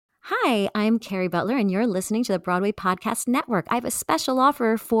Hi, I'm Carrie Butler, and you're listening to the Broadway Podcast Network. I have a special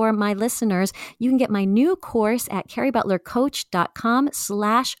offer for my listeners. You can get my new course at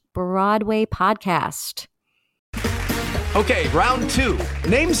carriebutlercoach.com/Broadway podcast. Okay, round two.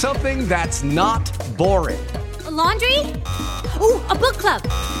 Name something that's not boring. A laundry? Ooh, a book club.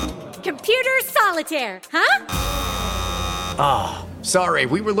 Computer solitaire, huh? Ah, sorry,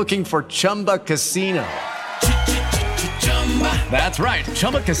 we were looking for Chumba Casino. That's right,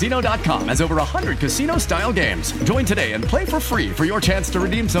 ChumbaCasino.com has over 100 casino-style games. Join today and play for free for your chance to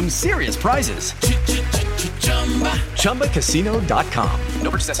redeem some serious prizes. ChumbaCasino.com.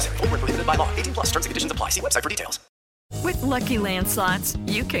 No purchase necessary. Void where prohibited by law. 18+ terms and conditions apply. See website for details. With Lucky Land Slots,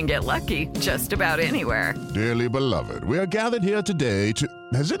 you can get lucky just about anywhere. Dearly beloved, we are gathered here today to...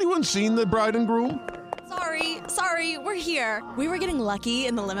 Has anyone seen the bride and groom? Sorry, we're here. We were getting lucky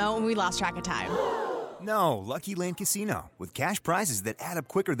in the limo and we lost track of time. No, Lucky Land Casino, with cash prizes that add up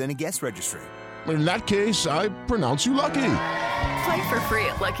quicker than a guest registry. In that case, I pronounce you lucky. Play for free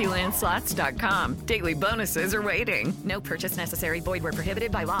at LuckyLandSlots.com. Daily bonuses are waiting. No purchase necessary. Void where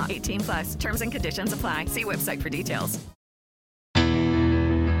prohibited by law. 18+. Terms and conditions apply. See website for details.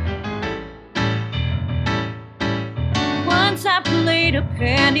 Once I played a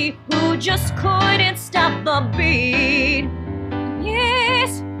penny who just couldn't stop the beat.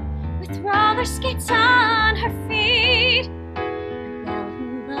 Yes, with roller skates on her feet. A girl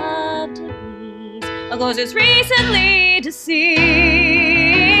who loved to please. Of course, it's recently deceased.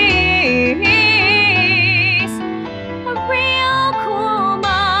 A real cool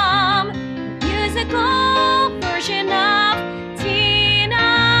mom, a musical version of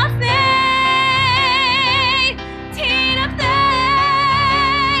Tina Fey. Tina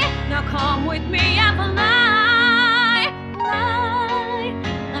Fey. Now come with me and fly.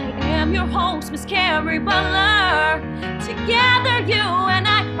 I am your host, Miss Carrie Butler. Together, you and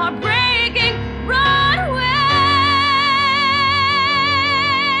I are breaking Broadway.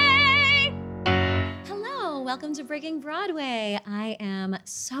 Hello, welcome to Breaking Broadway. I am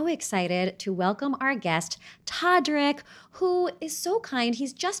so excited to welcome our guest, Todrick, who is so kind.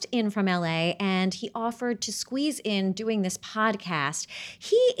 He's just in from LA and he offered to squeeze in doing this podcast.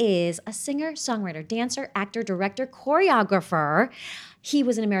 He is a singer, songwriter, dancer, actor, director, choreographer. He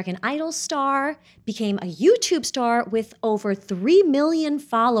was an American Idol star, became a YouTube star with over 3 million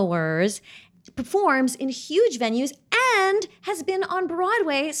followers, performs in huge venues, and has been on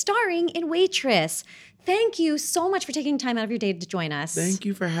Broadway starring in Waitress. Thank you so much for taking time out of your day to join us. Thank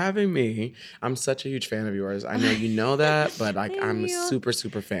you for having me. I'm such a huge fan of yours. I know you know that, but I'm a super,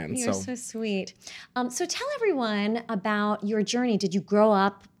 super fan. You're so sweet. So tell everyone about your journey. Did you grow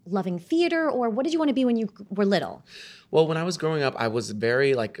up loving theater, or what did you want to be when you were little? Well, when I was growing up, I was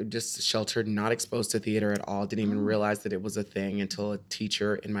very just sheltered, not exposed to theater at all. Didn't even realize that it was a thing until a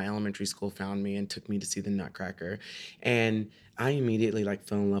teacher in my elementary school found me and took me to see the Nutcracker. And I immediately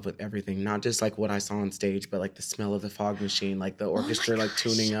fell in love with everything, not just what I saw on stage, but the smell of the fog machine, the orchestra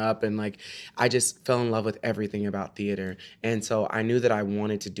tuning up, and I just fell in love with everything about theater. And so I knew that I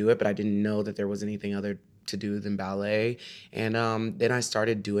wanted to do it, but I didn't know that there was anything other to do than ballet. And then I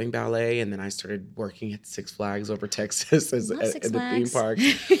started doing ballet, and then I started working at Six Flags over Texas at the theme park.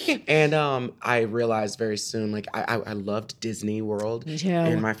 And I realized very soon, I loved Disney World. Me too.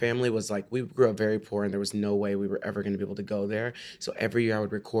 And my family was we grew up very poor, and there was no way we were ever going to be able to go there. So every year I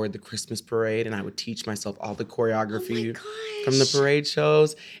would record the Christmas parade, and I would teach myself all the choreography from the parade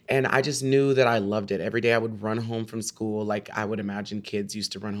shows. And I just knew that I loved it. Every day I would run home from school, I would imagine kids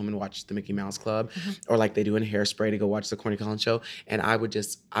used to run home and watch the Mickey Mouse Club, or they do in Hairspray to go watch the Corny Collins show. And I would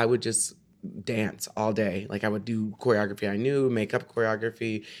just dance all day. I would do choreography I knew, makeup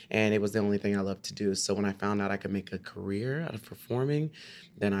choreography, and it was the only thing I loved to do. So when I found out I could make a career out of performing,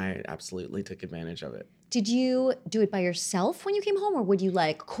 then I absolutely took advantage of it. Did you do it by yourself when you came home, or would you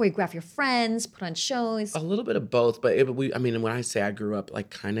choreograph your friends, put on shows? A little bit of both, but when I say I grew up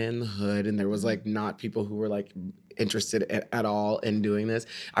kind of in the hood, and there was not people who were interested at all in doing this.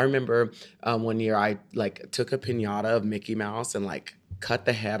 I remember one year I took a piñata of Mickey Mouse and cut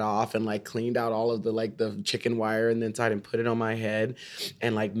the head off and cleaned out all of the chicken wire in the inside and put it on my head,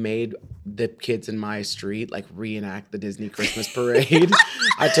 and made the kids in my street reenact the Disney Christmas parade.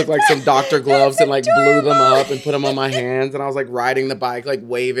 I took some doctor gloves and blew them up and put them on my hands, and I was riding the bike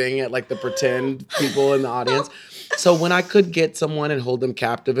waving at the pretend people in the audience. So when I could get someone and hold them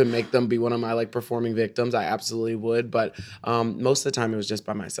captive and make them be one of my performing victims, I absolutely would. But most of the time it was just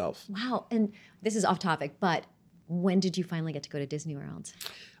by myself. Wow. And this is off topic, but when did you finally get to go to Disney World?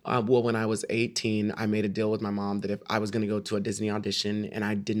 Well, when I was 18, I made a deal with my mom that if I was going to go to a Disney audition, and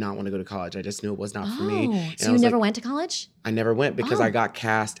I did not want to go to college. I just knew it was not for me. And So you never went to college? I never went because I got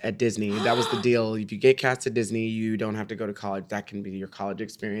cast at Disney. That was the deal. If you get cast at Disney, you don't have to go to college. That can be your college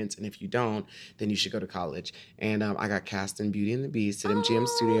experience. And if you don't, then you should go to college. And I got cast in Beauty and the Beast at MGM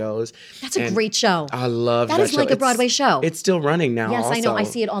Studios. That's a great show. I love that That is show. like a Broadway show. It's still running now. Yes, I know. I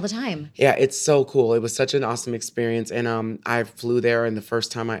also. see it all the time. Yeah, it's so cool. It was such an awesome experience. And I flew there, and the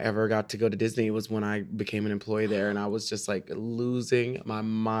first time I ever got to go to Disney was when I became an employee there. And I was just like losing my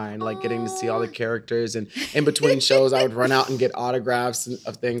mind, like getting to see all the characters. And in between shows, I would run out and get autographs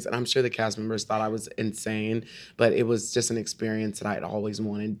of things. And I'm sure the cast members thought I was insane, but it was just an experience that I'd always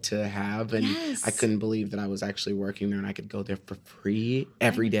wanted to have. And I couldn't believe that I was actually working there and I could go there for free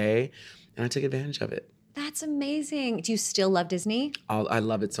every day. And I took advantage of it. That's amazing. Do you still love Disney? I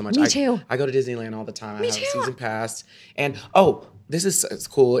love it so much. Me too. I go to Disneyland all the time. I have too. a season pass. And this is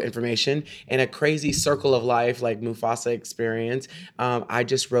cool information. In a crazy circle of life, like Mufasa experience, I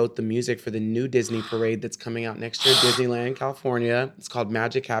just wrote the music for the new Disney parade that's coming out next year, Disneyland, California. It's called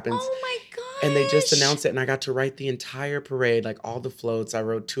Magic Happens. Oh my gosh. And they just announced it, and I got to write the entire parade, like all the floats. I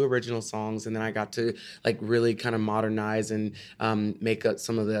wrote 2 original songs, and then I got to like really kind of modernize and make up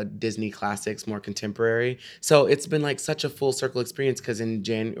some of the Disney classics more contemporary. So it's been like such a full circle experience because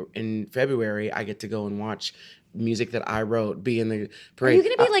in February I get to go and watch music that I wrote be in the parade. Are you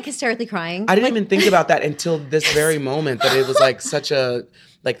going to be like hysterically crying? I didn't even think about that until this very moment, that it was like such a,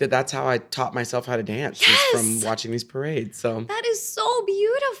 like that's how I taught myself how to dance, is from watching these parades. So That is so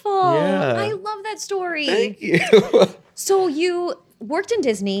beautiful. Yeah. I love that story. thank you. So you worked in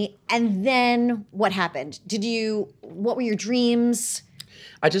Disney, and then what happened? What were your dreams?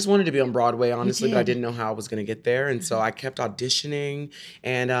 I just wanted to be on Broadway, honestly, but I did. didn't know how I was going to get there. And so I kept auditioning.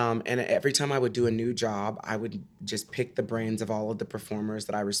 And every time I would do a new job, I would just pick the brains of all of the performers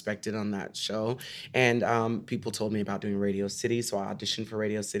that I respected on that show. And people told me about doing Radio City. So I auditioned for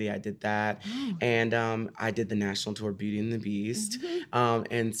Radio City. I did that. And I did the national tour, Beauty and the Beast.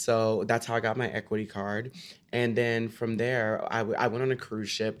 And so that's how I got my equity card. And then from there, I went on a cruise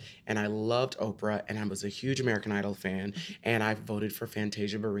ship, and I loved Oprah, and I was a huge American Idol fan, and I voted for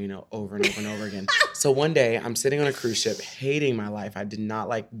Fantasia Barrino over and over and over again. So one day, I'm sitting on a cruise ship, hating my life. I did not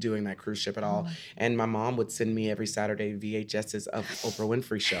like doing that cruise ship at all. And my mom would send me every Saturday VHSs of Oprah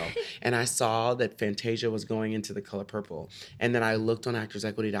Winfrey Show. And I saw that Fantasia was going into The Color Purple. And then I looked on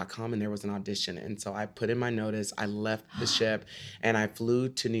actorsequity.com, and there was an audition. And so I put in my notice, I left the ship, and I flew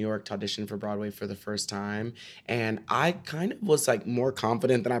to New York to audition for Broadway for the first time. And I kind of was like more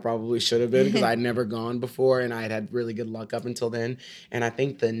confident than I probably should have been because I'd never gone before, and I had really good luck up until then. And I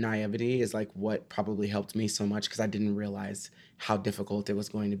think the naivety is like what probably helped me so much because I didn't realize how difficult it was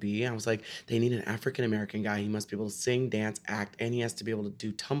going to be. I was like, they need an African-American guy. He must be able to sing, dance, act, and he has to be able to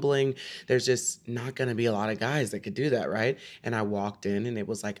do tumbling. There's just not going to be a lot of guys that could do that, right? And I walked in, and it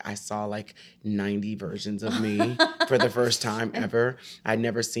was like I saw like 90 versions of me for the first time ever. I'd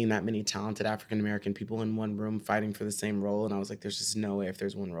never seen that many talented African-American people in one room fighting for the same role, and I was like, there's just no way if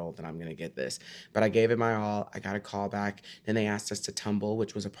there's one role that I'm going to get this. But I gave it my all. I got a call back. Then they asked us to tumble,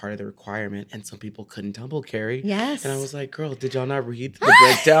 which was a part of the requirement, and some people couldn't tumble, Carrie. Yes. And I was like, girl, did y'all not read the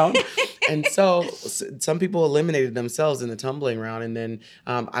breakdown? And so some people eliminated themselves in the tumbling round. And then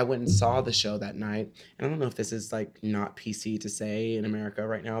I went and saw the show that night. And I don't know if this is like not PC to say in America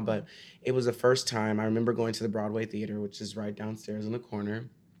right now, but it was the first time I remember going to the Broadway Theater, which is right downstairs in the corner,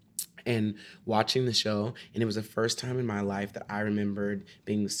 and watching the show. And it was the first time in my life that I remembered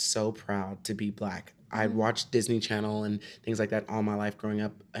being so proud to be Black. I'd watched Disney Channel and things like that all my life growing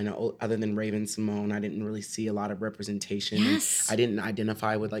up. And other than Raven Simone, I didn't really see a lot of representation. Yes. I didn't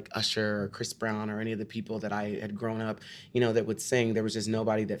identify with like Usher or Chris Brown or any of the people that I had grown up, that would sing. There was just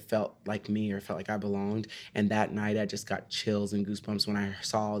nobody that felt like me or felt like I belonged. And that night I just got chills and goosebumps when I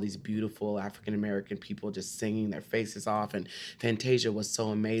saw all these beautiful African-American people just singing their faces off. And Fantasia was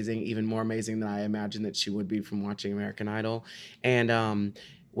so amazing, even more amazing than I imagined that she would be from watching American Idol. And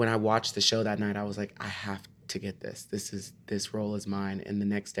when I watched the show that night, I was like, I have to get this. This role is mine. And the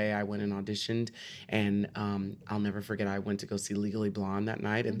next day I went and auditioned, and I'll never forget, I went to go see Legally Blonde that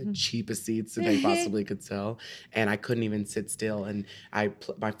night in the cheapest seats that they possibly could sell. And I couldn't even sit still. And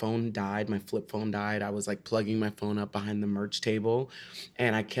my phone died, my flip phone died. I was like plugging my phone up behind the merch table,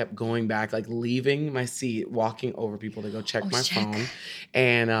 and I kept going back, like leaving my seat, walking over people to go check my phone.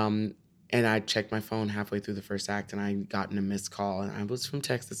 And I checked my phone halfway through the first act, and I gotten a missed call. And I was from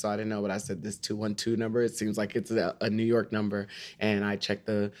Texas, so I didn't know, but I said, this 212 number, it seems like it's a New York number. And I checked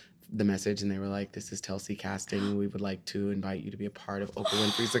the the message and they were like, "This is Telsey Casting. We would like to invite you to be a part of Oprah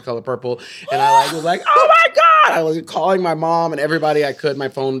Winfrey's The Color Purple." And I was like, "Oh my God!" I was calling my mom and everybody I could. My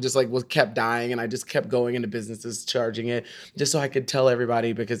phone just kept dying, and I just kept going into businesses charging it just so I could tell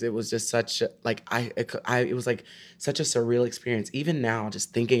everybody, because it was just such it was like such a surreal experience. Even now,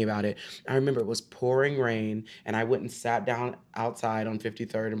 just thinking about it, I remember it was pouring rain, and I went and sat down outside on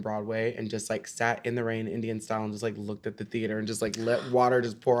 53rd and Broadway and just sat in the rain Indian style and just looked at the theater and just let water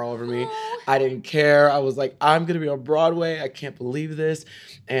just pour all over me. I didn't care. I was like, I'm gonna be on Broadway. I can't believe this.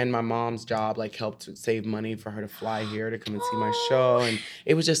 And my mom's job helped save money for her to fly here to come and see my show. And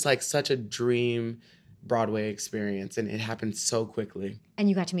it was just such a dream Broadway experience, and it happened so quickly. And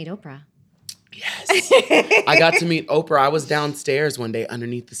you got to meet Oprah. Yes. I got to meet Oprah. I was downstairs one day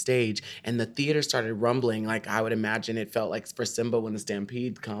underneath the stage, and the theater started rumbling like I would imagine it felt like for Simba when the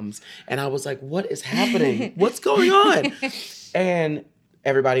stampede comes. And I was like, what is happening? What's going on? And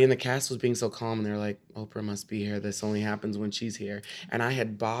everybody in the cast was being so calm, and they're like, Oprah must be here. This only happens when she's here. And I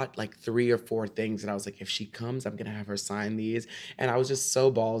had bought 3 or 4 things, and I was like, if she comes, I'm going to have her sign these. And I was just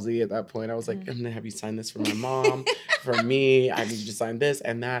so ballsy at that point. I was like, I'm going to have you sign this for my mom, for me. I need you to sign this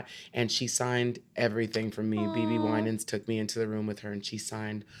and that. And she signed everything for me. BB Winans took me into the room with her, and she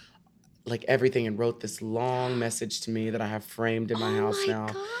signed everything and wrote this long message to me that I have framed in my house now.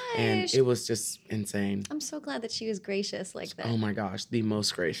 Gosh. And it was just insane. I'm so glad that she was gracious like that. Oh my gosh, the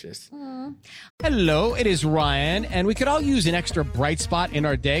most gracious. Aww. Hello, it is Ryan, and we could all use an extra bright spot in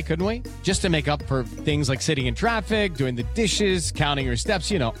our day, couldn't we? Just to make up for things like sitting in traffic, doing the dishes, counting your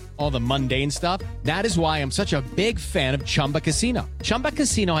steps, all the mundane stuff. That is why I'm such a big fan of Chumba Casino. Chumba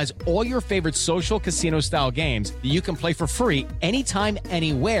Casino has all your favorite social casino-style games that you can play for free anytime,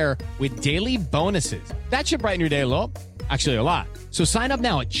 anywhere with daily bonuses. That should brighten your day a little. Actually, a lot. So sign up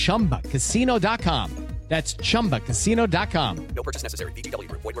now at ChumbaCasino.com. That's ChumbaCasino.com. No purchase necessary. VGW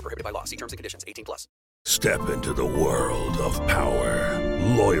Group. Void where prohibited by law. See terms and conditions. 18+. Step into the world of power,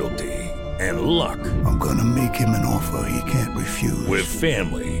 loyalty, and luck. I'm gonna make him an offer he can't refuse. With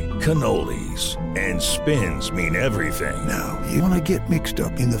family, cannolis, and spins mean everything. Now, you wanna get mixed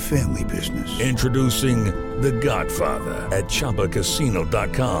up in the family business. Introducing The Godfather at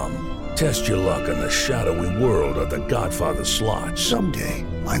ChumbaCasino.com. Test your luck in the shadowy world of The Godfather slot. Someday,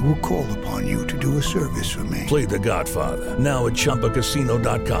 I will call upon you to do a service for me. Play The Godfather, now at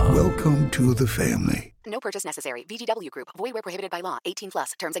ChumbaCasino.com. Welcome to the family. No purchase necessary. VGW Group. Void where prohibited by law.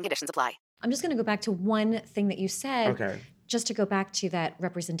 18+. Terms and conditions apply. I'm just going to go back to one thing that you said. Okay. Just to go back to that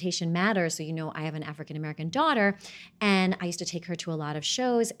representation matters. So, I have an African-American daughter, and I used to take her to a lot of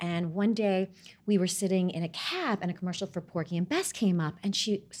shows. And one day we were sitting in a cab, and a commercial for Porgy and Bess came up, and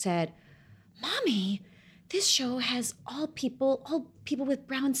she said, Mommy, this show has all people with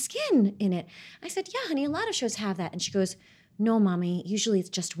brown skin in it. I said, yeah, honey, a lot of shows have that. And she goes, no, Mommy, usually it's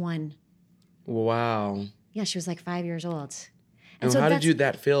just one. Wow. Yeah, she was 5 years old. And so how did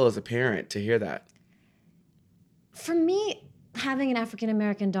that feel as a parent to hear that? For me, having an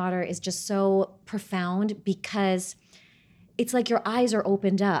African-American daughter is just so profound because it's like your eyes are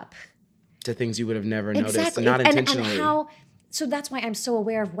opened up. To things you would have never noticed, exactly. not intentionally. So that's why I'm so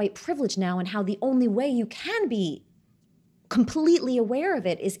aware of white privilege now, and how the only way you can be completely aware of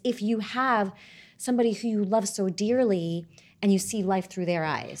it is if you have somebody who you love so dearly and you see life through their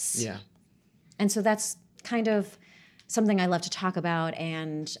eyes. Yeah. And so that's kind of something I love to talk about,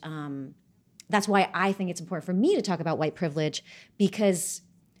 and that's why I think it's important for me to talk about white privilege, because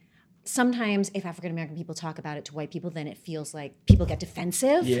sometimes if African-American people talk about it to white people, then it feels like people get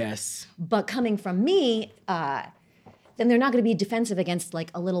defensive. Yes. But coming from me, then they're not going to be defensive against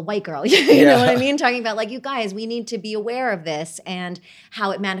a little white girl. You know what I mean? Talking about you guys, we need to be aware of this and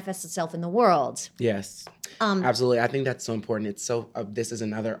how it manifests itself in the world. Yes. Absolutely. I think that's so important. It's so, this is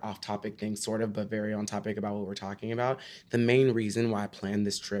another off-topic thing, sort of, but very on topic about what we're talking about. The main reason why I planned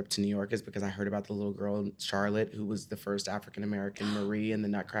this trip to New York is because I heard about the little girl, Charlotte, who was the first African-American Marie in the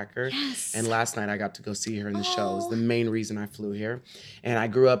Nutcracker. Yes. And last night I got to go see her in the show. It was the main reason I flew here. And I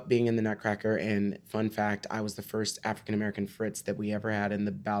grew up being in the Nutcracker, and fun fact, I was the first African-American Fritz that we ever had in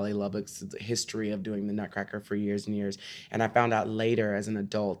the Ballet Lubbock's history of doing the Nutcracker for years and years. And I found out later as an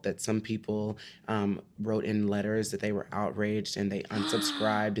adult that some people wrote in letters that they were outraged and they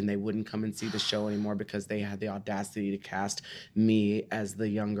unsubscribed and they wouldn't come and see the show anymore because they had the audacity to cast me as the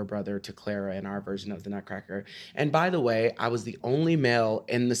younger brother to Clara in our version of the Nutcracker. And by the way, I was the only male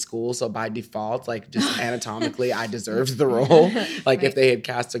in the school, so by default, just anatomically, I deserved the role. Right. If they had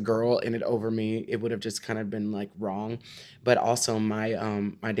cast a girl in it over me, it would have just kind of been wrong. But also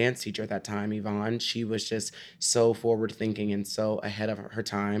my dance teacher at that time, Yvonne, she was just so forward thinking and so ahead of her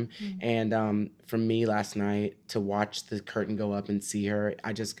time. Mm-hmm. And for me last last night to watch the curtain go up and see her,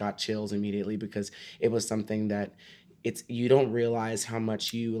 I just got chills immediately because it was something that you don't realize how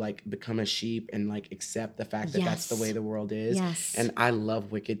much you like become a sheep and like accept the fact that that's the way the world is. Yes. And I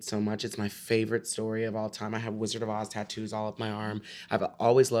love Wicked so much. It's my favorite story of all time. I have Wizard of Oz tattoos all up my arm. I've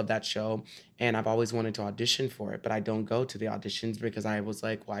always loved that show and I've always wanted to audition for it, but I don't go to the auditions because I was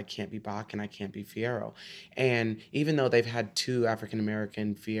like, well, I can't be Bach and I can't be Fiyero. And even though they've had 2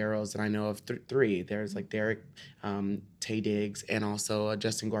 African-American Fiyeros that I know of, 3, there's like Derek Taye Diggs and also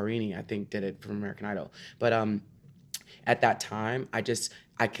Justin Guarini, I think did it from American Idol. But at that time, I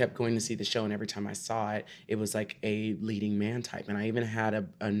kept going to see the show, and every time I saw it, it was like a leading man type. And I even had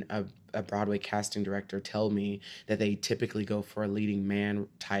a Broadway casting director tell me that they typically go for a leading man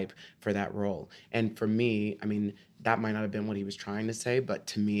type for that role. And for me, I mean, that might not have been what he was trying to say, but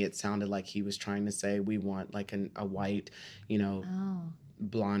to me, it sounded like he was trying to say we want like a white,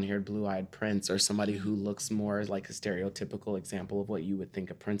 blonde-haired, blue-eyed prince, or somebody who looks more like a stereotypical example of what you would think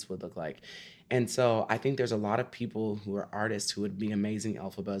a prince would look like. And so I think there's a lot of people who are artists who would be amazing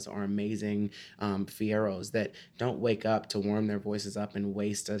Elphabas or amazing Fiyeros that don't wake up to warm their voices up and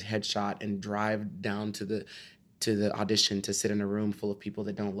waste a headshot and drive down to the audition to sit in a room full of people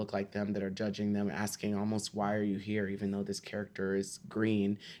that don't look like them, that are judging them, asking almost, why are you here, even though this character is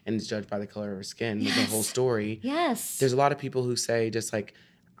green and is judged by the color of her skin. Yes. The whole story. Yes. There's a lot of people who say just like,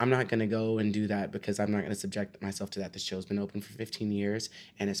 I'm not going to go and do that because I'm not going to subject myself to that. The show's been open for 15 years.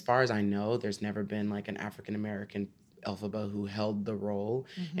 And as far as I know, there's never been like an African-American Elphaba who held the role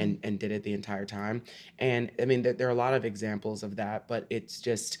and did it the entire time. And I mean, there are a lot of examples of that, but it's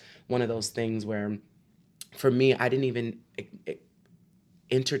just one of those things where for me, I didn't even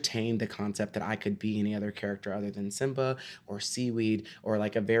entertain the concept that I could be any other character other than Simba or Seaweed or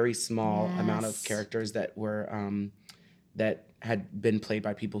like a very small amount of characters that were that had been played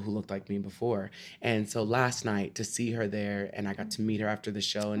by people who looked like me before. And so last night to see her there, and I got to meet her after the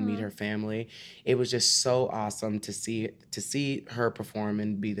show and meet her family, it was just so awesome to see her perform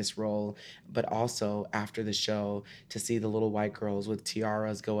and be this role, but also after the show to see the little white girls with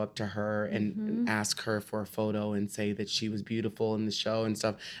tiaras go up to her and ask her for a photo and say that she was beautiful in the show and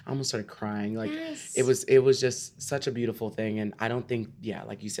stuff. I almost started crying. Like it was just such a beautiful thing. And I don't think,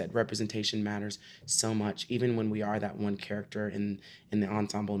 like you said, representation matters so much, even when we are that one character in the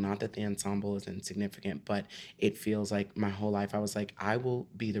ensemble. Not that the ensemble is insignificant, but it feels like my whole life I was like, I will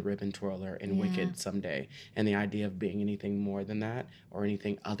be the ribbon twirler in Wicked someday. And the idea of being anything more than that or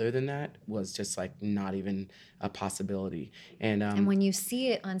anything other than that was just like not even a possibility. And when you see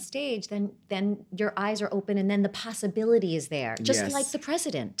it on stage, then your eyes are open and then the possibility is there. Just like the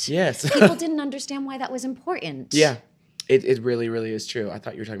president. Yes. People didn't understand why that was important. Yeah. It really, really is true. I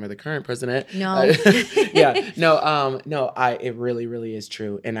thought you were talking about the current president. No. It really, really is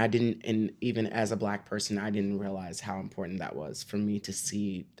true. And I didn't, and even as a Black person, I didn't realize how important that was for me to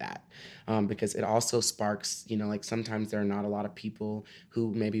see that. Because it also sparks, like sometimes there are not a lot of people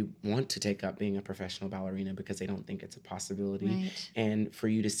who maybe want to take up being a professional ballerina because they don't think it's a possibility. Right. And for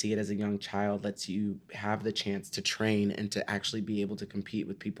you to see it as a young child lets you have the chance to train and to actually be able to compete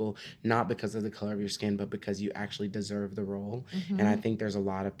with people, not because of the color of your skin, but because you actually deserve the role. And I think there's a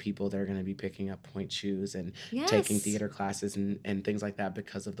lot of people that are going to be picking up point shoes and taking theater classes and things like that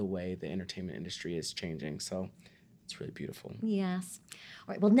because of the way the entertainment industry is changing. So it's really beautiful. Yes.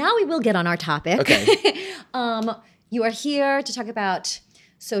 All right. Well, now we will get on our topic. Okay. You are here to talk about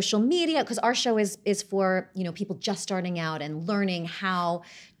social media because our show is for people just starting out and learning how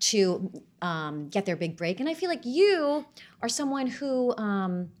to get their big break. And I feel like you are someone who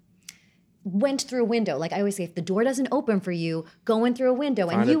went through a window. Like I always say, if the door doesn't open for you, go in through a window.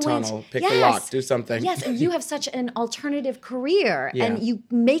 Find a tunnel, pick the lock, do something. Yes, and you have such an alternative career and you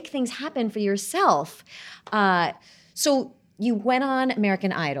make things happen for yourself. So you went on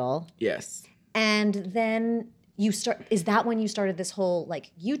American Idol. Yes. And then is that when you started this whole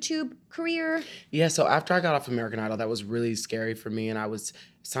like YouTube career? Yeah, so after I got off American Idol, that was really scary for me. And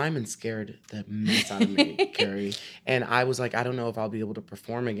Simon scared the mess out of me, Carrie. And I was like, I don't know if I'll be able to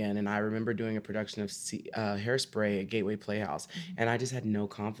perform again. And I remember doing a production of Hairspray at Gateway Playhouse. And I just had no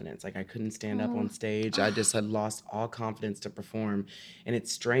confidence. Like I couldn't stand up on stage. I just had lost all confidence to perform. And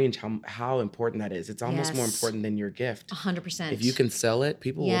it's strange how important that is. It's almost more important than your gift. 100%. If you can sell it,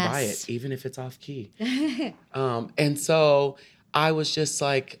 people will buy it, even if it's off key. And so I was just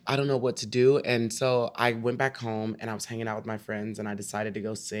like, I don't know what to do. And so I went back home and I was hanging out with my friends and I decided to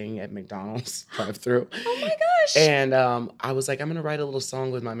go sing at McDonald's drive-thru. Oh my gosh. And I was like, I'm going to write a little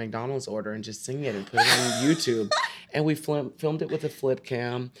song with my McDonald's order and just sing it and put it on YouTube. And we filmed it with a flip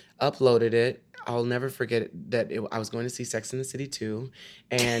cam, uploaded it. I'll never forget that I was going to see Sex and the City 2.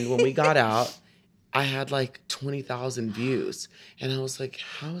 And when we got out, I had like 20,000 views. And I was like,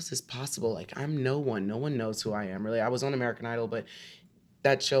 how is this possible? Like, I'm no one. No one knows who I am, really. I was on American Idol, but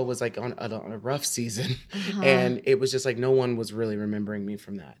that show was like on a rough season. And it was just like no one was really remembering me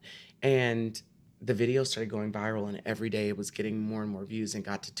from that. And the video started going viral, and every day it was getting more and more views and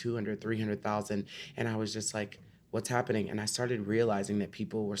got to 200, 300,000. And I was just like, what's happening? And I started realizing that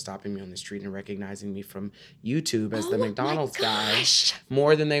people were stopping me on the street and recognizing me from YouTube as the McDonald's guy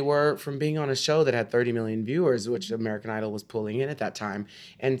more than they were from being on a show that had 30 million viewers, which American Idol was pulling in at that time.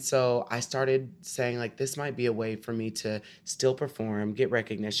 And so I started saying, like, this might be a way for me to still perform, get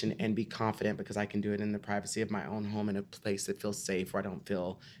recognition, and be confident because I can do it in the privacy of my own home in a place that feels safe, where I don't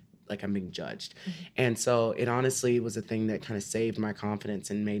feel like I'm being judged. And so it honestly was a thing that kind of saved my confidence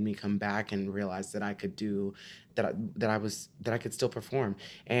and made me come back and realize that I could do that I could still perform.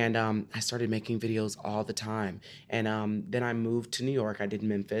 And I started making videos all the time. And then I moved to New York. I did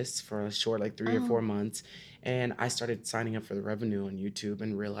Memphis for a short, like 3 or 4 months. And I started signing up for the revenue on YouTube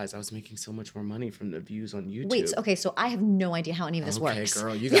and realized I was making so much more money from the views on YouTube. Wait, okay, so I have no idea how any of this works. Okay,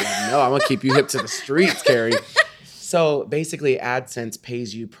 girl, you gotta know. I'm gonna keep you hip to the streets, Carrie. So basically, AdSense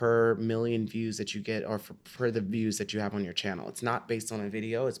pays you per million views that you get, or for the views that you have on your channel. It's not based on a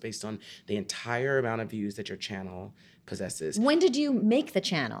video. It's based on the entire amount of views that your channel possesses. When did you make the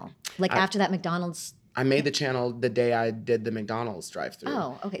channel? Like after that McDonald's? I made the channel the day I did the McDonald's drive-thru.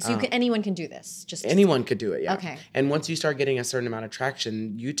 Oh, okay. So anyone can do this? Anyone could do it, yeah. Okay. And once you start getting a certain amount of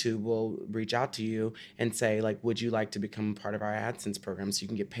traction, YouTube will reach out to you and say, like, would you like to become part of our AdSense program so you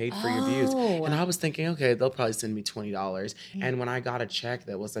can get paid for your views? And I was thinking, okay, they'll probably send me $20. And when I got a check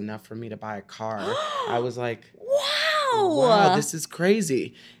that was enough for me to buy a car, I was like, wow, this is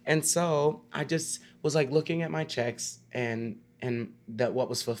crazy. And so I just was like looking at my checks and that what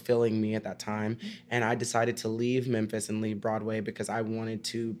was fulfilling me at that time. And I decided to leave Memphis and leave Broadway because I wanted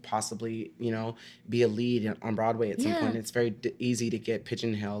to possibly, be a lead on Broadway at some point. It's very easy to get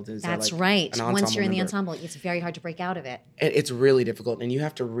pigeonholed. That's right. Once you're in the ensemble, it's very hard to break out of it. It's really difficult. And you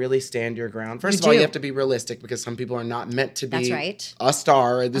have to really stand your ground. First of all, you have to be realistic because some people are not meant to be a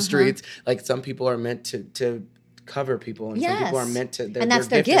star in the streets. Like some people are meant to cover people, and some people are meant to, and that's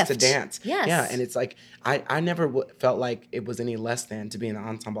their gift is to dance. Yes. Yeah, and it's like I never felt like it was any less than to be in the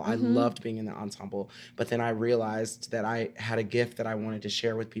ensemble. I loved being in the ensemble, but then I realized that I had a gift that I wanted to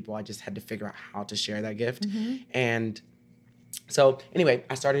share with people. I just had to figure out how to share that gift. And so anyway,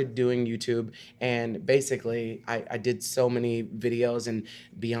 I started doing YouTube, and basically I did so many videos, and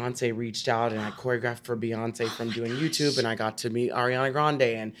Beyonce reached out, and I choreographed for Beyonce from doing YouTube, and I got to meet Ariana Grande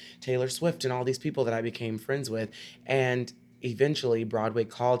and Taylor Swift and all these people that I became friends with. And eventually Broadway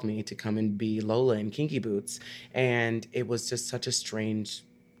called me to come and be Lola in Kinky Boots, and it was just such a strange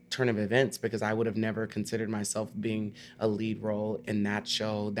turn of events because I would have never considered myself being a lead role in that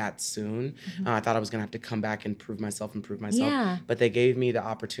show that soon. I thought I was gonna have to come back and prove myself. Yeah. But they gave me the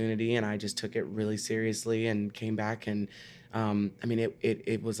opportunity, and I just took it really seriously and came back. And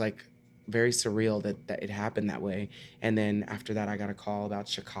it was like very surreal that it happened that way. And then after that, I got a call about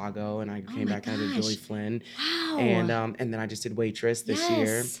Chicago, and I came back and I did Joey Flynn. Wow. And then I just did Waitress this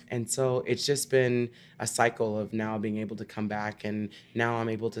year. And so it's just been a cycle of now being able to come back, and now I'm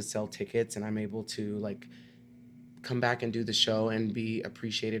able to sell tickets, and I'm able to like come back and do the show and be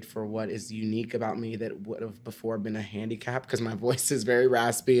appreciated for what is unique about me that would have before been a handicap, because my voice is very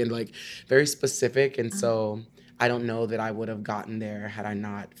raspy and like very specific. And so I don't know that I would have gotten there had I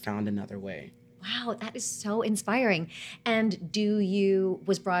not found another way. Wow, that is so inspiring. And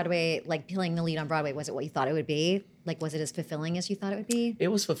was Broadway, like playing the lead on Broadway, was it what you thought it would be? Like, was it as fulfilling as you thought it would be? It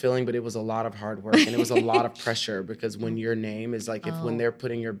was fulfilling, but it was a lot of hard work, and it was a lot of pressure because when your name is like, when they're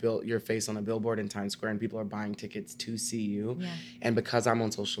putting your face on a billboard in Times Square and people are buying tickets to see you, and because I'm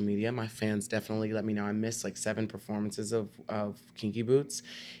on social media, my fans definitely let me know. I missed like 7 performances of Kinky Boots,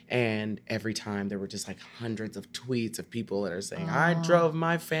 and every time there were just like hundreds of tweets of people that are saying, I drove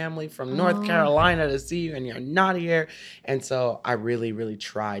my family from North Carolina to see you, and you're not here. And so I really, really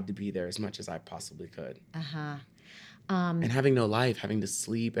tried to be there as much as I possibly could. And having no life, having to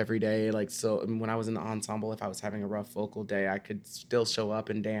sleep every day. Like, so when I was in the ensemble, if I was having a rough vocal day, I could still show up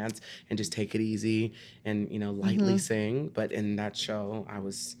and dance and just take it easy and, lightly sing. But in that show, I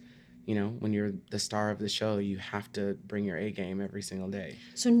was, when you're the star of the show, you have to bring your A game every single day.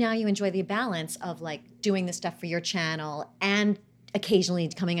 So now you enjoy the balance of like doing the stuff for your channel and occasionally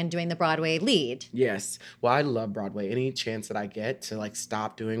coming and doing the Broadway lead. Yes. Well, I love Broadway. Any chance that I get to like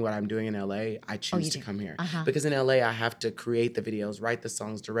stop doing what I'm doing in LA, I choose to come here. Because in LA, I have to create the videos, write the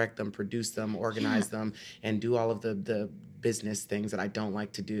songs, direct them, produce them, organize them, and do all of the business things that I don't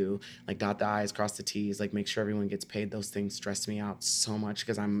like to do, like dot the I's, cross the T's, like make sure everyone gets paid. Those things stress me out so much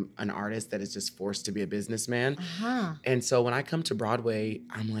because I'm an artist that is just forced to be a businessman. And so when I come to Broadway,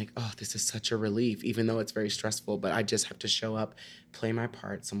 I'm like, oh, this is such a relief, even though it's very stressful, but I just have to show up, play my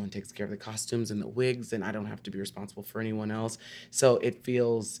part. Someone takes care of the costumes and the wigs, and I don't have to be responsible for anyone else. So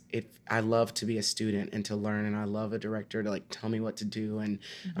I love to be a student and to learn, and I love a director to like tell me what to do. And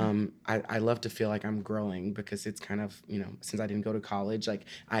I love to feel like I'm growing because it's kind of, since I didn't go to college, like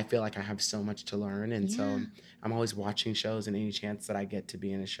I feel like I have so much to learn. And so I'm always watching shows, and any chance that I get to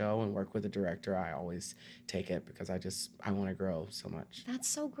be in a show and work with a director, I always take it because I want to grow so much. That's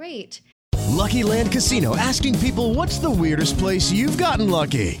so great. Lucky Land Casino, asking people, what's the weirdest place you've gotten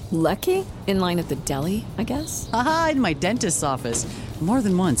lucky? Lucky? In line at the deli, I guess? Aha, in my dentist's office. More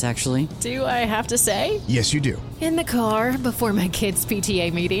than once, actually. Do I have to say? Yes, you do. In the car before my kids'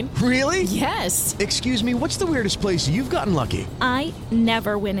 PTA meeting. Really? Yes. Excuse me, what's the weirdest place you've gotten lucky? I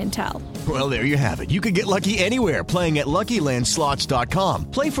never win and tell. Well, there you have it. You can get lucky anywhere, playing at LuckyLandSlots.com.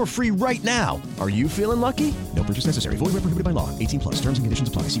 Play for free right now. Are you feeling lucky? No purchase necessary. Void where prohibited by law. 18+. Terms and conditions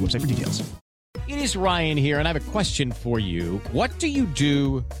apply. See website for details. It is Ryan here, and I have a question for you. What do you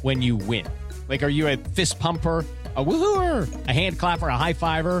do when you win? Like, are you a fist pumper, a woohooer, a hand clapper, a high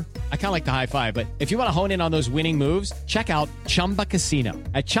fiver? I kind of like the high five, but if you want to hone in on those winning moves, check out Chumba Casino.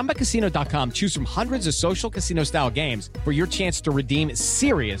 At ChumbaCasino.com, choose from hundreds of social casino-style games for your chance to redeem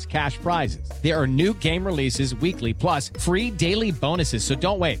serious cash prizes. There are new game releases weekly, plus free daily bonuses, so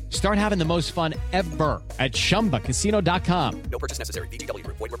don't wait. Start having the most fun ever at ChumbaCasino.com. No purchase necessary. VGW.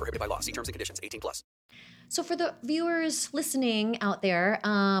 Void where prohibited by law. See terms and conditions. 18+. So for the viewers listening out there,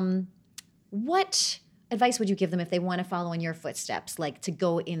 what advice would you give them if they want to follow in your footsteps, like to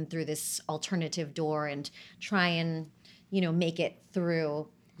go in through this alternative door and try and, make it through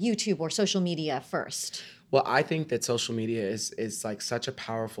YouTube or social media first? Well, I think that social media is like such a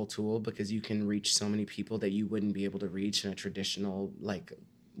powerful tool because you can reach so many people that you wouldn't be able to reach in a traditional like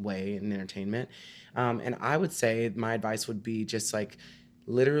way in entertainment. And I would say my advice would be just like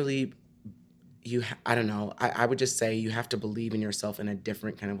literally I don't know. I would just say you have to believe in yourself in a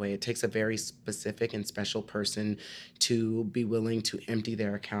different kind of way. It takes a very specific and special person to be willing to empty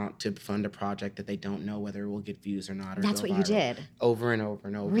their account to fund a project that they don't know whether it will get views or not. Or That's what you did. Over and over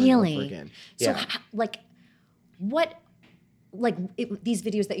and over really? and over again. So, these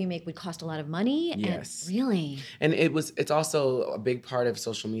videos that you make would cost a lot of money? Yes. Really? And it's also a big part of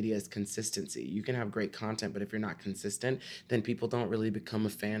social media is consistency. You can have great content, but if you're not consistent, then people don't really become a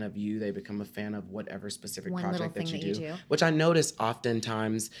fan of you. They become a fan of whatever specific project that you do. Which I notice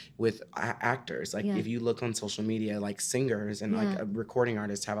oftentimes with actors. Like if you look on social media, like singers and like recording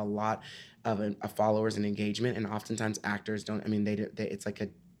artists have a lot of followers and engagement, and oftentimes actors don't. I mean, it's like a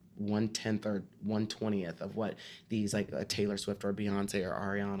 1/10 or 1/20th of what these like a Taylor Swift or Beyonce or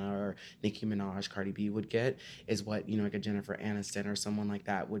Ariana or Nicki Minaj, Cardi B would get is what like a Jennifer Aniston or someone like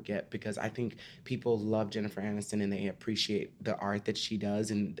that would get, because I think people love Jennifer Aniston and they appreciate the art that she does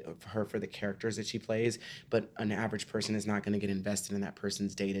and her for the characters that she plays, but an average person is not going to get invested in that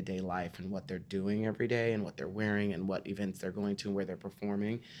person's day-to-day life and what they're doing every day and what they're wearing and what events they're going to and where they're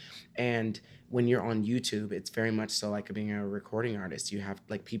performing. And when you're on YouTube, it's very much so like being a recording artist. You have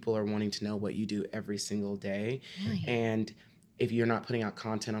like people are wanting to know what you do every single day. Really? And if you're not putting out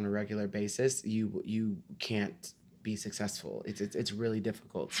content on a regular basis, you can't be successful. It's really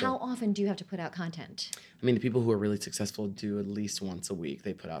difficult. How often do you have to put out content? I mean, the people who are really successful do at least once a week.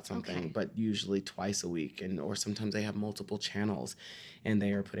 They put out something, but usually twice a week, or sometimes they have multiple channels and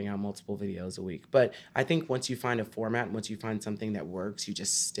they are putting out multiple videos a week. But I think once you find a format, once you find something that works, you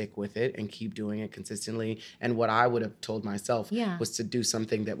just stick with it and keep doing it consistently. And what I would have told myself was to do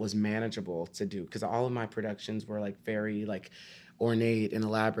something that was manageable to do, because all of my productions were like very like ornate and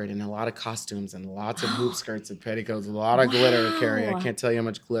elaborate and a lot of costumes and lots of hoop skirts and petticoats, a lot of glitter, Carrie. I can't tell you how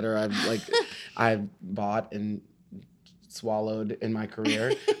much glitter I've bought and swallowed in my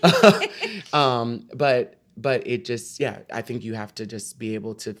career. But it just, I think you have to just be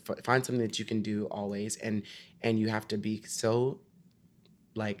able to find something that you can do always, and you have to be so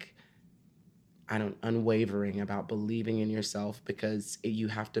like unwavering about believing in yourself, because you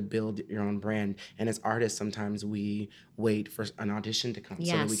have to build your own brand. And as artists, sometimes we wait for an audition to come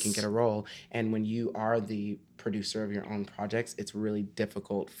so that we can get a role. And when you are the producer of your own projects, it's really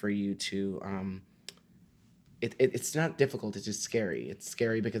difficult for you to, it's not difficult, it's just scary. It's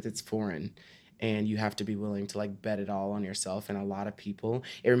scary because it's foreign. And you have to be willing to like bet it all on yourself. And a lot of people,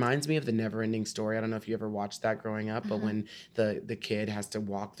 it reminds me of the Never Ending Story. I don't know if you ever watched that growing up, but when the kid has to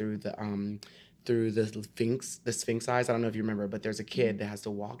walk through the through the Sphinx eyes. I don't know if you remember, but there's a kid that has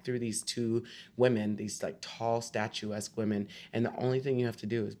to walk through these two women, these like tall, statuesque women, and the only thing you have to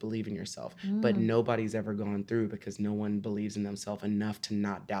do is believe in yourself. But nobody's ever gone through because no one believes in themselves enough to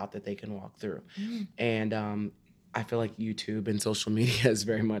not doubt that they can walk through. And I feel like YouTube and social media is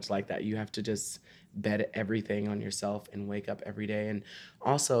very much like that. You have to just bet everything on yourself and wake up every day, and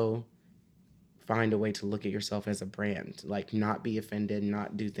also find a way to look at yourself as a brand, like not be offended,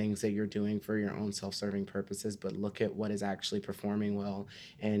 not do things that you're doing for your own self-serving purposes, but look at what is actually performing well.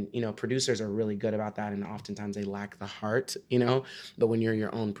 And, you know, producers are really good about that, and oftentimes they lack the heart, you know, but when you're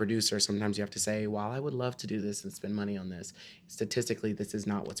your own producer, sometimes you have to say, while I would love to do this and spend money on this, statistically, this is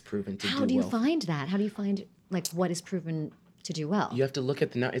not what's proven to do well. How do you find that? How do you find, like, what is proven to do well? You have to look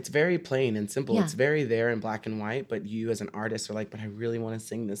at it's very plain and simple. Yeah. It's very there in black and white, but you as an artist are like, but I really want to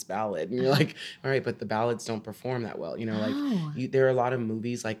sing this ballad. And you're like, all right, but the ballads don't perform that well. You know, like there are a lot of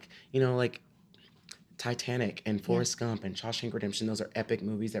movies like, you know, like Titanic and Forrest Gump and Shawshank Redemption. Those are epic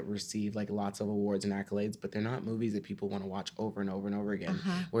movies that receive like lots of awards and accolades, but they're not movies that people want to watch over and over and over again.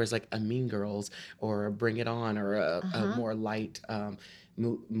 Whereas like a Mean Girls or a Bring It On or a more light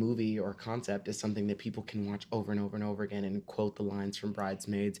movie or concept is something that people can watch over and over and over again and quote the lines from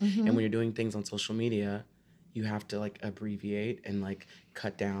Bridesmaids. And when you're doing things on social media, you have to like abbreviate and like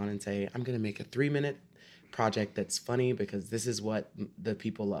cut down and say, I'm going to make a 3-minute project that's funny because this is what the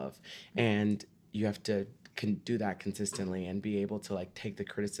people love. And you have to do that consistently and be able to like take the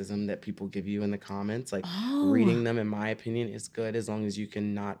criticism that people give you in the comments. Like reading them, in my opinion, is good as long as you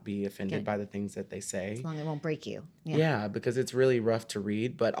can not be offended by the things that they say. As long as it won't break you. Yeah, because it's really rough to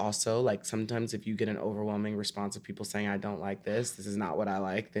read, but also like sometimes if you get an overwhelming response of people saying, I don't like this is not what I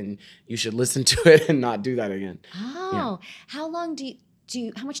like, then you should listen to it and not do that again. How long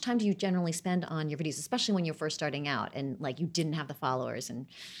how much time do you generally spend on your videos, especially when you're first starting out and like you didn't have the followers? And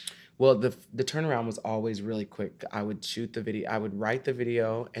well, the turnaround was always really quick. I would shoot the video, I would write the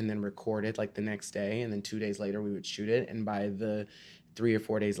video and then record it like the next day, and then 2 days later we would shoot it, and by the 3 or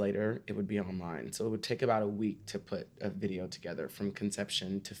 4 days later it would be online. So it would take about a week to put a video together, from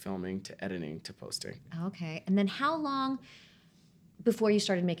conception to filming to editing to posting. Okay. And then how long before you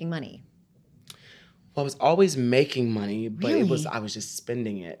started making money? Well, I was always making money, but Really? I was just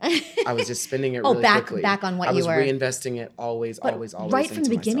spending it. I was just spending it really quickly. back on what I you was were reinvesting it always right from the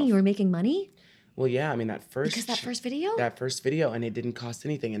beginning myself. you were making money? Well, yeah, I mean that first video? That first video, and it didn't cost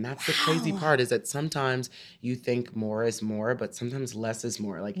anything. And that's the crazy part, is that sometimes you think more is more, but sometimes less is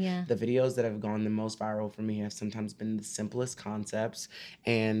more. Like the videos that have gone the most viral for me have sometimes been the simplest concepts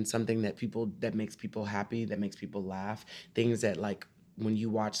and something that makes people happy, that makes people laugh, things that like when you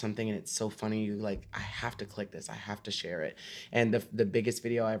watch something and it's so funny, you're like, I have to click this, I have to share it. And the biggest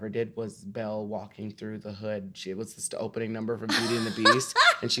video I ever did was Belle walking through the hood. It was just the opening number from Beauty and the Beast,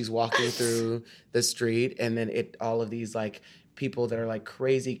 and she's walking through the street, and then all of these like people that are like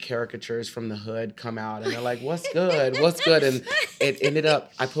crazy caricatures from the hood come out, and they're like, what's good, and it ended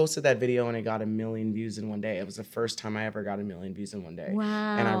up, I posted that video and it got 1 million views in one day. It was the first time I ever got 1 million views in one day.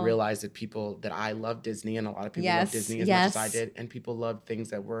 Wow. And I realized that I love Disney, and a lot of people love Disney as much as I did, and people loved things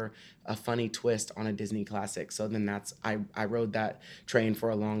that were a funny twist on a Disney classic. So then I rode that train for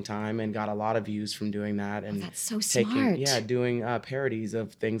a long time and got a lot of views from doing that. And that's so smart. Doing parodies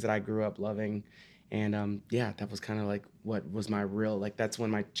of things that I grew up loving. And that was kind of like what was my real, like that's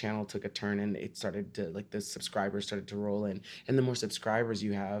when my channel took a turn, and it started to, like the subscribers started to roll in. And the more subscribers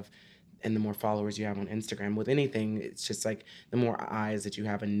you have and the more followers you have on Instagram, with anything, it's just like the more eyes that you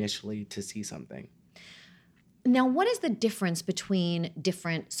have initially to see something. Now, what is the difference between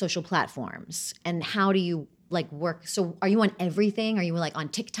different social platforms, and how do you like work? So are you on everything? Are you like on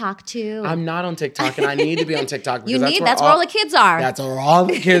TikTok too? I'm not on TikTok, and I need to be on TikTok. Because that's where all the kids are. That's where all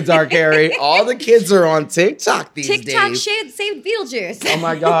the kids are, Carrie. All the kids are on TikTok these days. TikTok saved Beetlejuice. Oh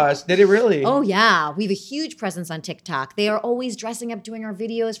my gosh. Did it really? Oh yeah. We have a huge presence on TikTok. They are always dressing up, doing our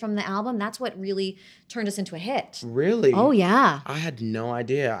videos from the album. That's what really turned us into a hit. Really? Oh yeah. I had no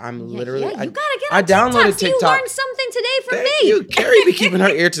idea. Literally. Yeah, you gotta get on I downloaded TikTok. So you learned something today from Thank you. Carrie be keeping her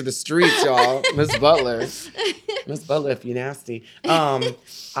ear to the streets, y'all. Miss Butler. Miss Butler, if you nasty. I'm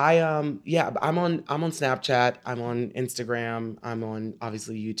on Snapchat, I'm on Instagram, I'm on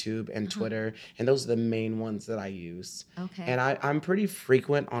obviously YouTube and Twitter, and those are the main ones that I use. Okay. And I'm pretty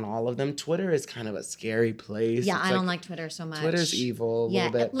frequent on all of them. Twitter is kind of a scary place. Yeah, I don't like Twitter so much. Twitter's evil a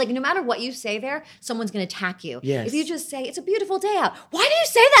little bit. Like no matter what you say there, someone's gonna attack you. Yes. If you just say it's a beautiful day out, why do you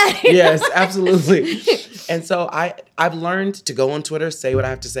say that? Yes, absolutely. And so I've learned to go on Twitter, say what I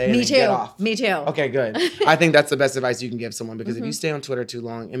have to say, and then get off. Me too. Okay, good. I think that's the best advice you can give someone, because if you stay on Twitter too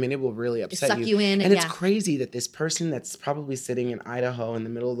long, I mean, it will really upset suck you in, And it's yeah. crazy that this person that's probably sitting in Idaho in the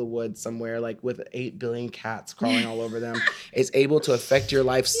middle of the woods somewhere, like with 8 billion cats crawling all over them, is able to affect your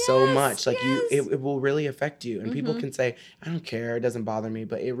life so much. Like it will really affect you. And people can say, I don't care, it doesn't bother me,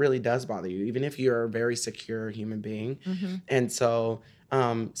 but it really does bother you, even if you're a very secure human being. And so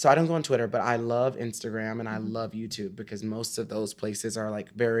I don't go on Twitter, but I love Instagram and I love YouTube, because most of those places are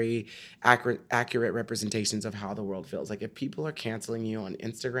like very accurate representations of how the world feels. Like if people are canceling you on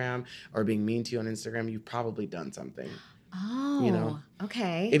Instagram or being mean to you on Instagram, you've probably done something. Oh, You know?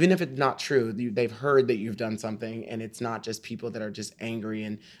 okay. Even if it's not true, they've heard that you've done something, and it's not just people that are just angry.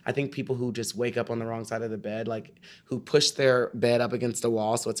 And I think people who just wake up on the wrong side of the bed, like who push their bed up against a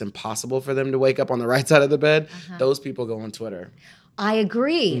wall so it's impossible for them to wake up on the right side of the bed, those people go on Twitter. I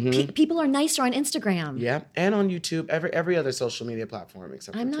agree. People are nicer on Instagram. Yeah, and on YouTube, every other social media platform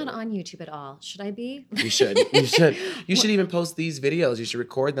except for I'm not Twitter. on YouTube at all. Should I be? You should. You should. You should even post these videos. You should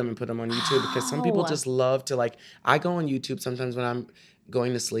record them and put them on YouTube, because some people just love to, like, I go on YouTube sometimes when I'm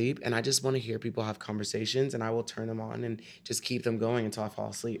going to sleep and I just want to hear people have conversations, and I will turn them on and just keep them going until I fall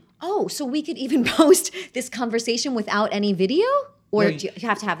asleep. Oh, so we could even post this conversation without any video? Or No, do you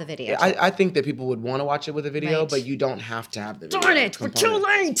have to have the video? I think that people would want to watch it with a video, Right. but you don't have to have the video. Darn it, we're too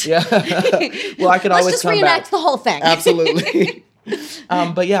late. Yeah. Well, I could Let's always just come reenact back. the whole thing. Absolutely.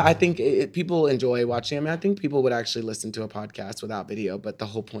 But yeah, I think people enjoy watching. I mean, I think people would actually listen to a podcast without video, but the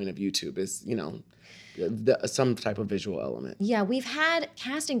whole point of YouTube is, some type of visual element. Yeah, we've had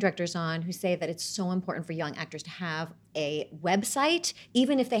casting directors on who say that it's so important for young actors to have a website,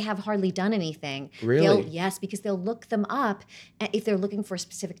 even if they have hardly done anything. Really? Yes, because they'll look them up. If they're looking for a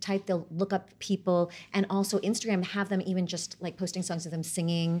specific type, they'll look up people. And also Instagram, have them even just like posting songs of them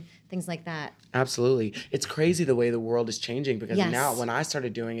singing, things like that. Absolutely. It's crazy the way the world is changing, because Yes. now when I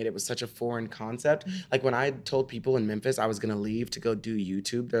started doing it, it was such a foreign concept. Like when I told people in Memphis I was going to leave to go do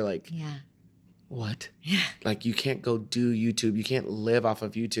YouTube, they're like, Yeah. what? Yeah. Like, you can't go do YouTube. You can't live off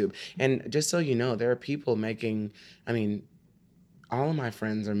of YouTube. And just so you know, there are people making, all of my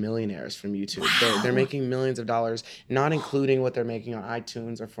friends are millionaires from YouTube. Wow. They're making millions of dollars, not including what they're making on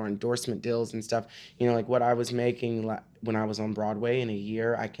iTunes or for endorsement deals and stuff. Like what I was making when I was on Broadway in a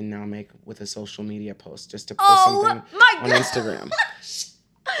year, I can now make with a social media post, just to post something on Instagram.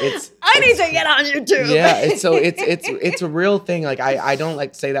 I need to get on YouTube. Yeah, it's a real thing. Like I don't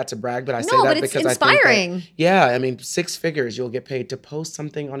like to say that to brag, but I say No, that but it's because inspiring. I think that, 6 figures you'll get paid to post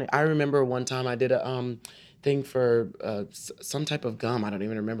something on it. I remember one time I did a thing for some type of gum. I don't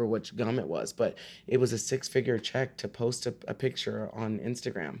even remember which gum it was, but it was a 6-figure check to post a picture on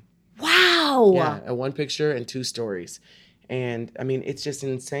Instagram. Wow. Yeah, a 1 picture and 2 stories. And it's just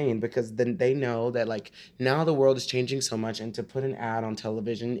insane, because then they know that like now the world is changing so much, and to put an ad on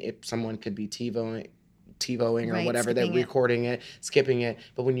television, if someone could be TiVoing or Right, whatever, they're skipping it. recording it, skipping it.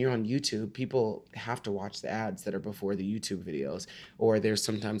 But when you're on YouTube, people have to watch the ads that are before the YouTube videos, or there's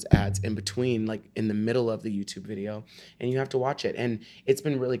sometimes ads in between, like in the middle of the YouTube video, and you have to watch it. And it's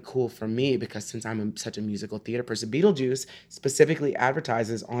been really cool for me, because since I'm such a musical theater person, Beetlejuice specifically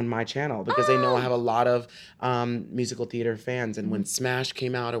advertises on my channel, because they know I have a lot of musical theater fans. And when Smash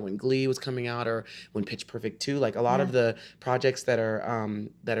came out, or when Glee was coming out, or when Pitch Perfect 2, like a lot of the projects that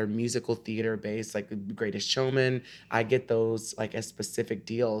are musical theater based, like Greatest Showman, I get those like as specific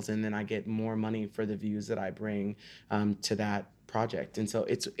deals, and then I get more money for the views that I bring to that project. And so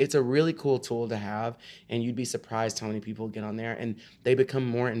it's a really cool tool to have, and you'd be surprised how many people get on there and they become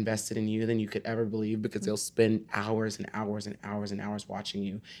more invested in you than you could ever believe, because they'll spend hours and hours and hours and hours watching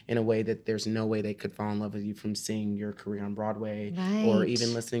you in a way that there's no way they could fall in love with you from seeing your career on Broadway or Right.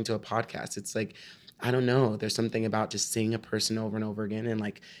 even listening to a podcast. It's like, I don't know, there's something about just seeing a person over and over again and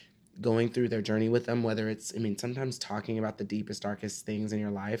like going through their journey with them, whether it's, sometimes talking about the deepest, darkest things in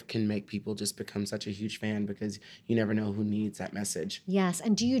your life can make people just become such a huge fan, because you never know who needs that message. Yes.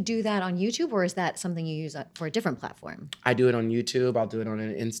 And do you do that on YouTube, or is that something you use for a different platform? I do it on YouTube. I'll do it on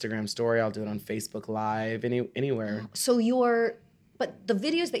an Instagram story. I'll do it on Facebook Live, anywhere. So but the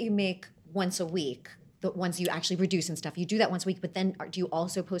videos that you make once a week, the ones you actually produce and stuff, you do that once a week, but then do you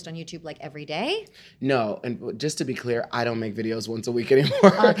also post on YouTube like every day? No, and just to be clear, I don't make videos once a week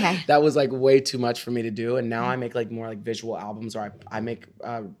anymore. Okay. That was like way too much for me to do, and now I make like more like visual albums, or I make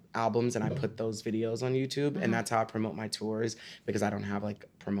albums and I put those videos on YouTube, and that's how I promote my tours, because I don't have like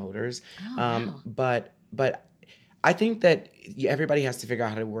promoters. Wow. But I think that everybody has to figure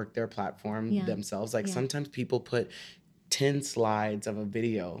out how to work their platform themselves. Like sometimes people put 10 slides of a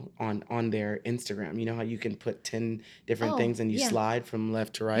video on their Instagram. You know how you can put 10 different things and you slide from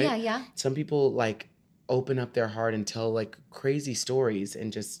left to right? Yeah, yeah. Some people like open up their heart and tell like crazy stories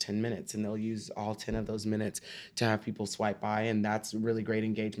in just 10 minutes, and they'll use all 10 of those minutes to have people swipe by, and that's really great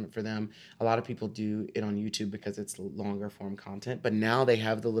engagement for them. A lot of people do it on YouTube because it's longer form content, but now they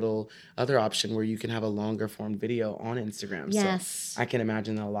have the little other option where you can have a longer form video on Instagram. Yes. So I can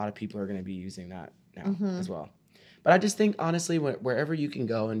imagine that a lot of people are going to be using that now as well. But I just think, honestly, wherever you can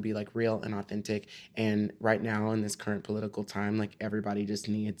go and be like real and authentic, and right now in this current political time, like everybody just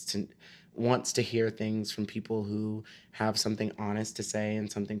wants to hear things from people who have something honest to say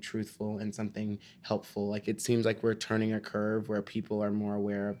and something truthful and something helpful. Like it seems like we're turning a curve where people are more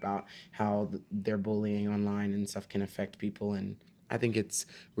aware about how their bullying online and stuff can affect people. And I think it's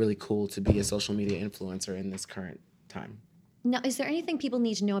really cool to be a social media influencer in this current time. Now, is there anything people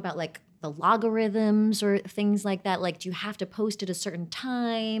need to know about like the logarithms or things like that? Like, do you have to post at a certain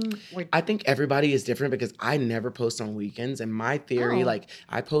time? I think everybody is different because I never post on weekends. And my theory, like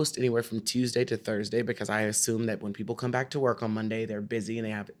I post anywhere from Tuesday to Thursday because I assume that when people come back to work on Monday, they're busy and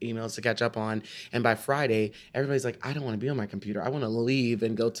they have emails to catch up on. And by Friday, everybody's like, I don't want to be on my computer. I want to leave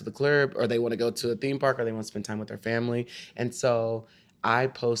and go to the club, or they want to go to a theme park, or they want to spend time with their family. And so I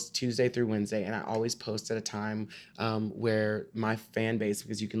post Tuesday through Wednesday, and I always post at a time where my fan base,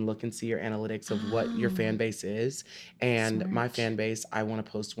 because you can look and see your analytics of what your fan base is. And my fan base, I want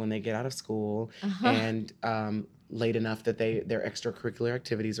to post when they get out of school and late enough that their extracurricular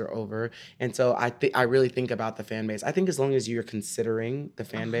activities are over. And so I really think about the fan base. I think as long as you're considering the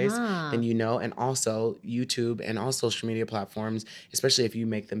fan base, then you know. And also YouTube and all social media platforms, especially if you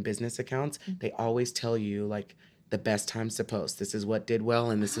make them business accounts, they always tell you like, the best times to post. This is what did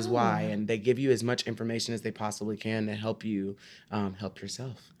well, and this is why. And they give you as much information as they possibly can to help you help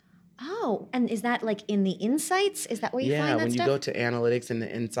yourself. Oh, and is that like in the insights? Is that where you find that stuff? Yeah, when you go to analytics and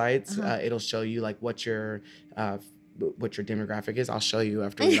the insights, it'll show you like what your demographic is. I'll show you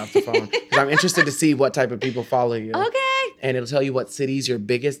after we get off the phone, because I'm interested to see what type of people follow you. Okay. And it'll tell you what cities you're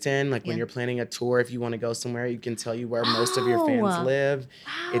biggest in. Like when you're planning a tour, if you want to go somewhere, you can tell you where most of your fans live.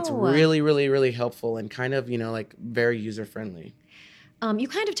 Wow. It's really, really, really helpful and kind of, like very user-friendly. You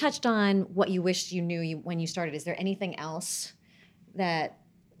kind of touched on what you wished you knew when you started. Is there anything else that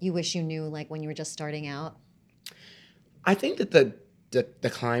you wish you knew, like when you were just starting out? I think that the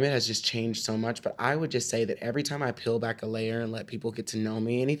climate has just changed so much, but I would just say that every time I peel back a layer and let people get to know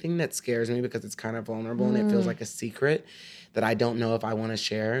me, anything that scares me because it's kind of vulnerable and it feels like a secret that I don't know if I want to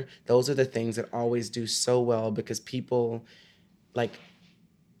share, those are the things that always do so well, because people, like,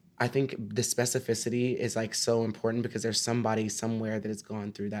 I think the specificity is like so important because there's somebody somewhere that has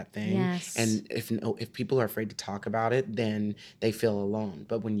gone through that thing. Yes. And if people are afraid to talk about it, then they feel alone.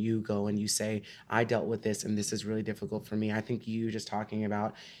 But when you go and you say, I dealt with this and this is really difficult for me, I think you just talking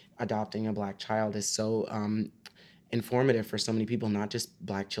about adopting a Black child is so informative for so many people, not just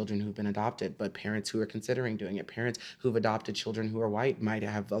Black children who've been adopted, but parents who are considering doing it. Parents who've adopted children who are white might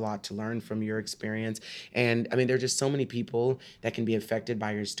have a lot to learn from your experience. And I mean, there are just so many people that can be affected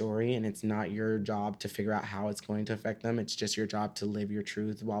by your story, and it's not your job to figure out how it's going to affect them. It's just your job to live your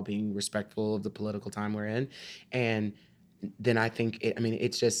truth while being respectful of the political time we're in. And then I think,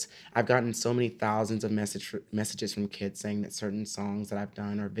 it's just, I've gotten so many thousands of messages from kids saying that certain songs that I've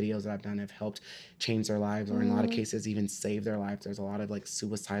done or videos that I've done have helped change their lives, or in a lot of cases even save their lives. There's a lot of like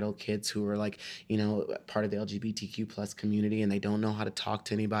suicidal kids who are like, part of the LGBTQ plus community, and they don't know how to talk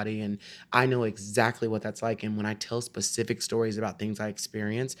to anybody. And I know exactly what that's like. And when I tell specific stories about things I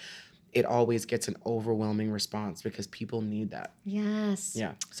experience, it always gets an overwhelming response because people need that. Yes.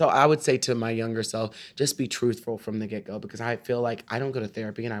 Yeah. So I would say to my younger self, just be truthful from the get-go, because I feel like I don't go to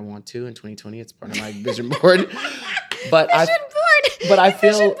therapy and I want to in 2020. It's part of my vision board. But I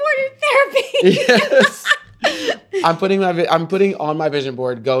feel vision board in therapy. Yes. I'm putting on my vision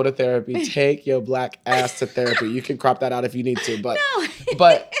board, go to therapy, take your Black ass to therapy. You can crop that out if you need to, but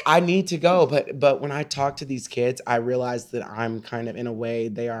but I need to go. But when I talk to these kids, I realize that I'm kind of, in a way,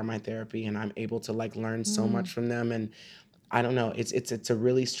 they are my therapy, and I'm able to like learn so much from them. And I don't know, it's a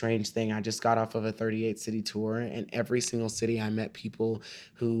really strange thing. I just got off of a 38 city tour, and every single city I met people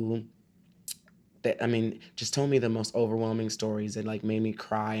who just told me the most overwhelming stories that like made me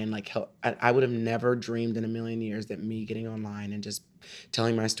cry, and like I would have never dreamed in a million years that me getting online and just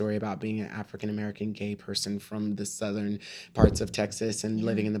telling my story about being an African-American gay person from the southern parts of Texas and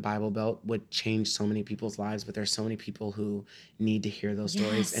living in the Bible Belt would change so many people's lives. But there's so many people who need to hear those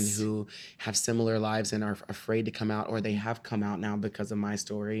stories and who have similar lives and are afraid to come out, or they have come out now because of my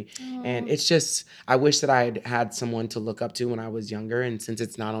story. And it's just, I wish that I had someone to look up to when I was younger. And since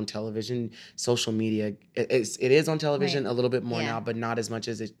it's not on television, social media, it is on television a little bit more now, but not as much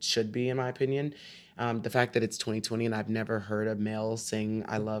as it should be, in my opinion. the fact that it's 2020 and I've never heard a male sing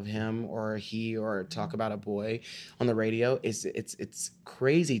 "I love him" or "he" or talk about a boy on the radio it's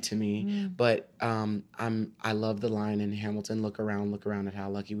crazy to me. But I love the line in Hamilton, look around at how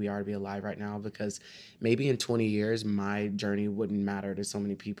lucky we are to be alive right now, because maybe in 20 years my journey wouldn't matter to so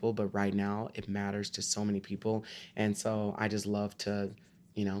many people, but right now it matters to so many people. And so I just love to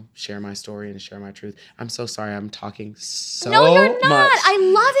share my story and share my truth. I'm so sorry I'm talking so much. No, you're not. I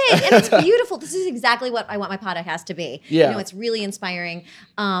love it. And it's beautiful. This is exactly what I want my podcast to be. Yeah. It's really inspiring.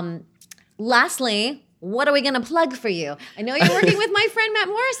 Lastly, what are we going to plug for you? I know you're working with my friend Matt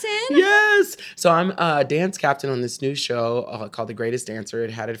Morrison. Yes. So I'm a dance captain on this new show called The Greatest Dancer.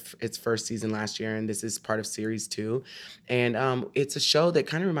 It had its first season last year, and this is part of series 2. And it's a show that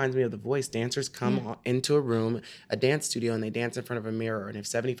kind of reminds me of The Voice. Dancers come into a room, a dance studio, and they dance in front of a mirror. And if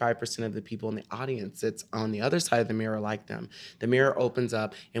 75% of the people in the audience that's on the other side of the mirror like them, the mirror opens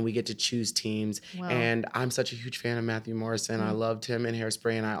up and we get to choose teams. Wow. And I'm such a huge fan of Matthew Morrison. I loved him in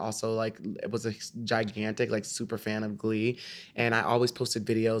Hairspray, and I also was a gigantic, super fan of Glee. And I always posted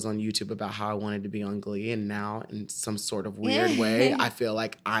videos on YouTube about how I wanted to be on Glee. And now, in some sort of weird way, I feel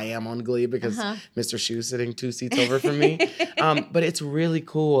like I am on Glee because Mr. Shu's sitting 2 seats over from me. But it's really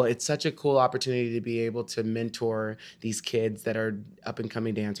cool. It's such a cool opportunity to be able to mentor these kids that are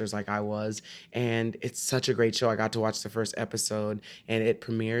up-and-coming dancers like I was. And it's such a great show. I got to watch the first episode, and it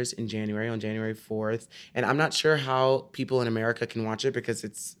premieres in January, on January 4th. And I'm not sure how people in America can watch it because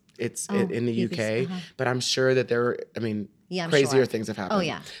it's in the UK, but I'm sure that crazier things have happened. Oh,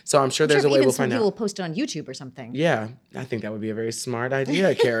 yeah. So I'm sure there's a way we'll find out. People will post it on YouTube or something. Yeah, I think that would be a very smart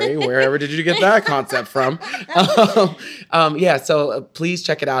idea, Carrie. Wherever did you get that concept from? So please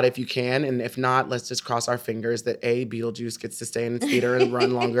check it out if you can. And if not, let's just cross our fingers that A, Beetlejuice gets to stay in its theater and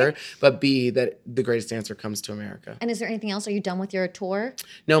run longer, but B, that The Greatest Dancer comes to America. And is there anything else? Are you done with your tour?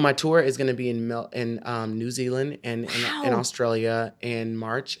 No, my tour is going to be in New Zealand and in Australia in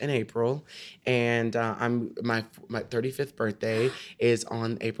March and April. And my 35th birthday is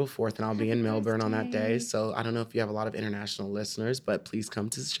on April 4th, and I'll be in Melbourne on that day. So I don't know if you have a lot of international listeners, but please come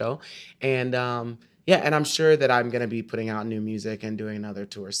to the show. And and I'm sure that I'm going to be putting out new music and doing another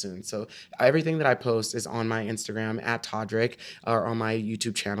tour soon. So everything that I post is on my Instagram at Todrick, or on my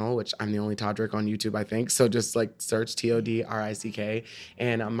YouTube channel, which I'm the only Todrick on YouTube, I think. So just search TODRICK.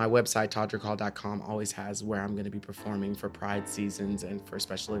 And my website, todrickhall.com, always has where I'm going to be performing for Pride seasons and for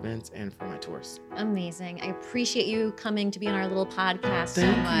special events and for my tours. Amazing. I appreciate you coming to be on our little podcast so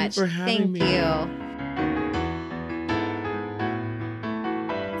much. Thank you for having me. Thank you.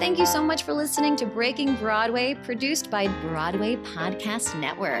 Thank you so much for listening to Breaking Broadway, produced by Broadway Podcast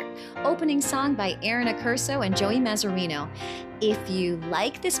Network. Opening song by Aaron Accurso and Joey Mazzarino. If you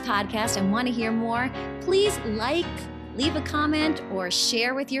like this podcast and want to hear more, please leave a comment, or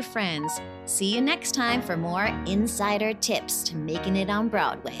share with your friends. See you next time for more insider tips to making it on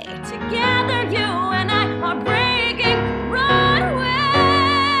Broadway. Together, you and I are breaking Broadway.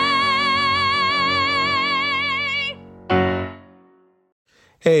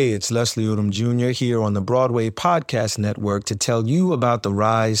 Hey, it's Leslie Odom Jr. here on the Broadway Podcast Network to tell you about the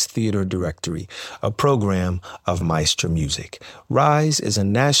Rise Theater Directory, a program of Maestro Music. Rise is a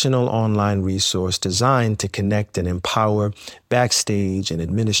national online resource designed to connect and empower backstage and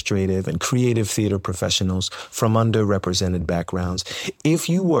administrative and creative theater professionals from underrepresented backgrounds. If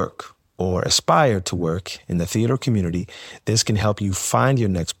you work or aspire to work in the theater community, this can help you find your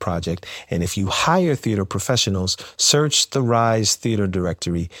next project. And if you hire theater professionals, search the Rise Theater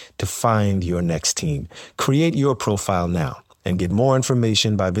Directory to find your next team. Create your profile now and get more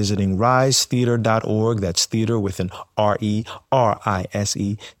information by visiting risetheater.org. That's theater with an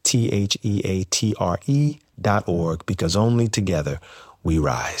RERISETHEATRE.org, because only together we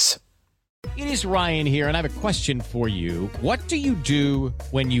rise. It is Ryan here, and I have a question for you. What do you do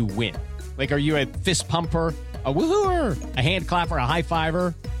when you win? Are you a fist pumper, a woohooer, a hand clapper, a high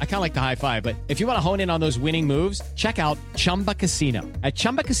fiver? I kind of like the high five, but if you want to hone in on those winning moves, check out Chumba Casino. At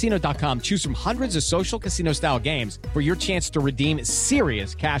ChumbaCasino.com, choose from hundreds of social casino-style games for your chance to redeem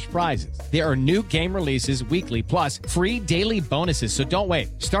serious cash prizes. There are new game releases weekly, plus free daily bonuses. So don't wait.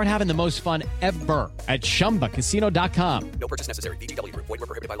 Start having the most fun ever at ChumbaCasino.com. No purchase necessary. VGW Group. Void where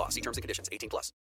prohibited by law. See terms and conditions. 18+.